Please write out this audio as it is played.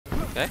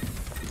Okay.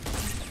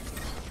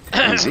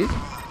 Easy.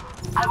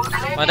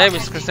 My name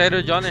is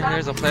CrusaderJ and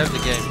here's a player of the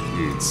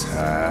game. It's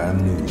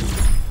new.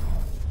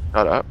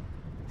 Not up.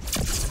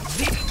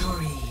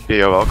 Yeah,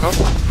 you're welcome.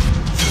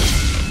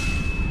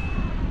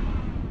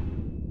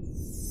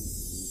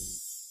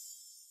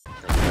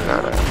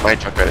 No, my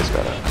Junkrat is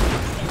better.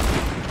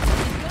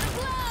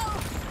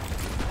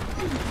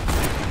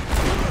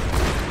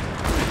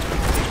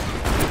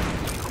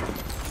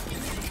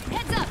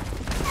 Heads up!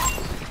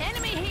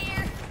 Enemy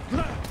here!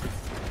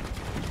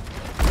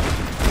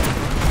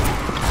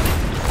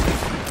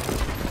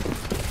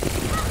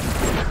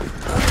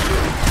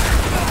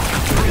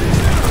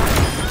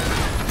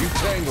 You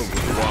tangled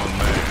with the wrong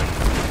man.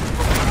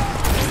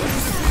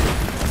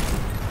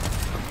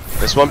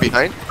 There's one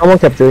behind. Someone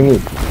capturing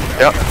it.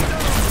 Yep.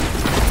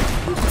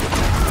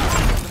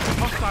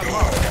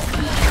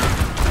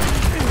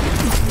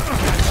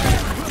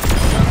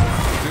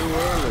 Too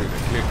early to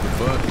kick the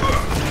bucket.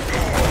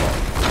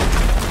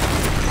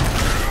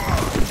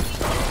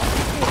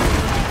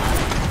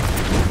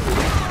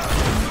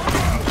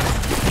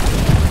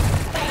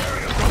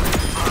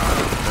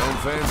 Don't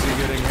fancy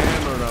getting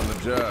hammered on the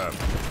job.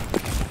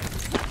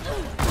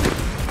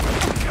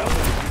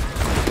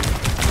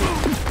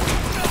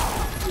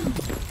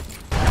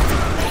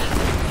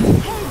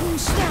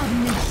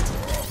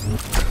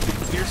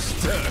 You're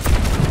stuck.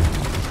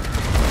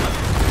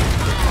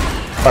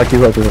 Fuck you.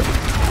 Can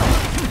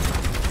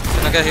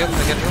I get healed? Can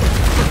I get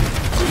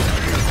healed?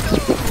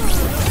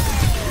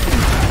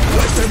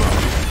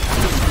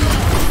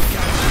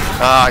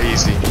 Ah,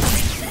 easy.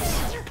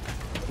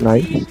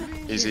 Nice.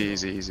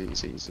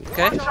 Easy.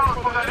 Okay.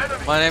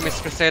 My name is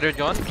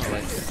CrusaderJ.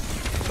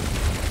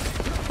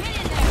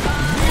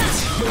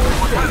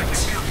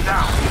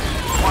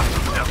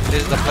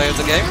 This is the player of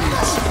the game.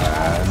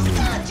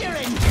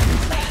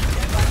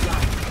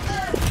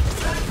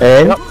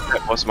 And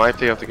That was my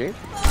play of the game.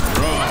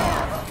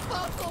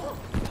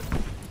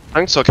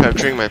 Thanks for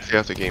capturing my play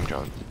of the game,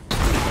 John.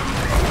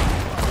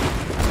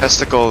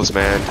 Testicles,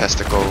 man,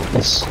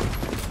 testicles.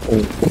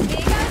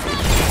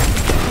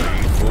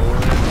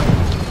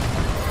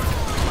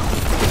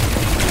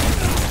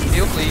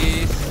 Heal,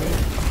 please.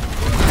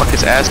 Fuck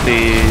his ass,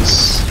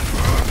 please.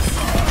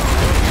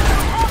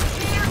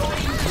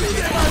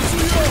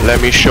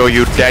 Let me show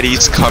you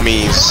daddy's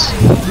cummies.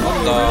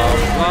 What the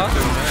fuck?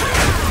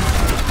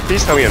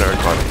 Please tell me you're not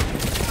recording.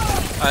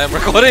 I am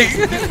recording.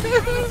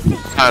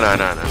 No, you're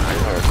not recording.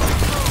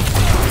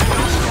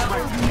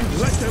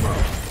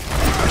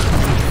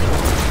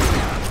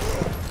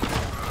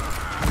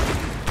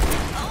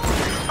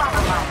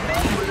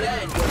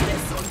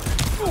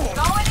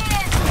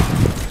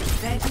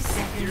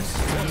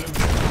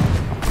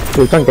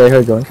 you can't get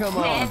her, John. Come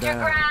on Stand your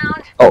down.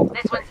 ground! Oh.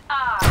 This one's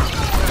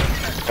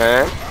ours!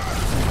 Eh?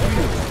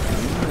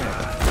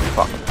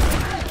 Fuck.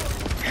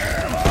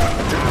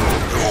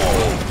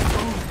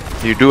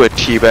 You do a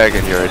teabag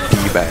and you're a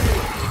D-bag.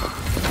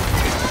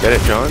 Get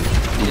it, John?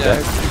 Yeah.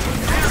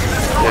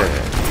 Yeah.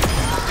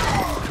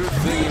 Good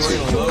thing you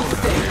ain't alone.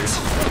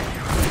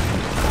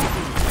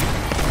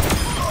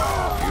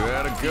 You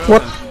had a gun.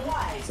 What?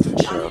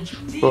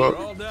 We're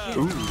all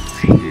down.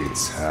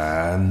 It's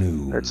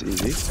new. That's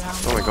easy.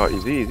 Oh my god,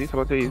 easy. Come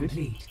on, say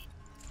easy.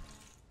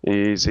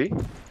 Easy.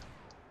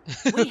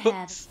 We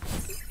have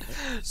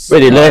Wait,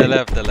 they The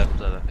left.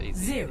 left.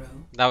 Easy. 0.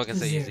 Now we can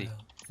say easy.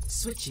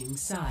 Switching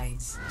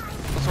sides.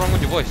 What's wrong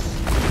with your voice?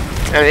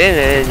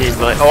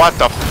 Oh, what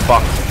the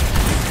fuck?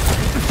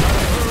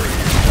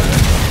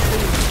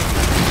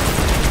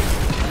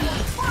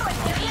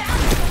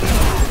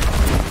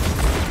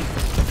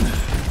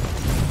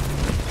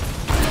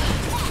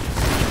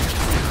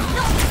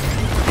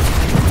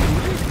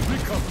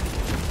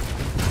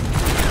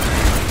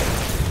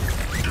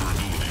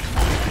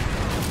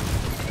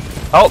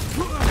 Help!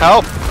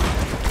 Help!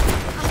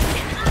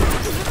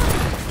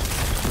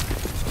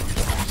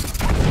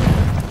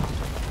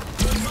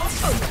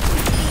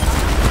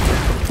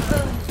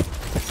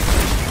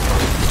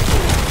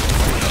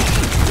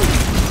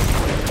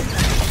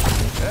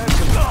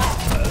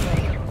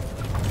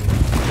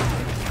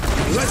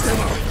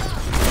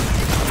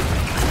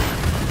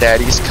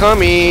 Daddy's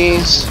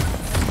cummies!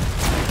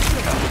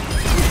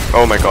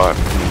 Oh my god.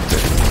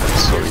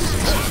 That's so easy.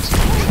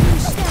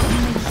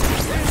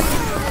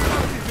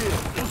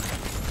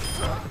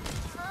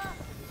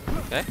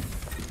 Okay.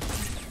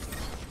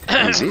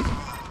 Easy?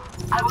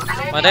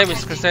 My name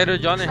is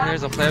CrusaderJ and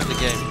here's a player of the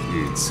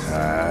game. It's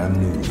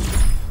new.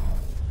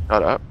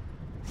 Not up.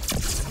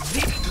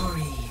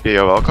 Yeah,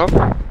 you're welcome.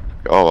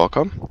 You're all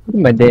welcome.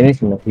 My damage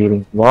is not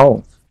healing.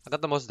 Wow. I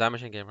got the most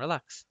damage in game.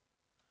 Relax.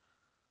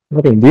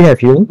 Okay, do you have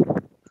healing?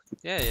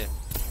 Yeah.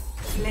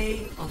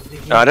 Play of the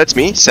game. That's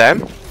me,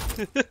 Sam.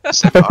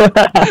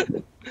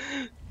 Sam.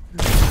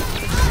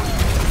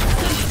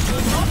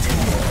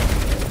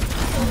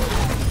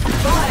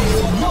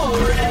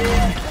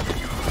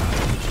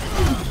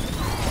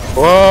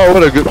 Whoa,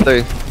 what a good play.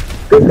 Is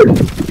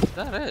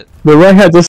that it? The right hand just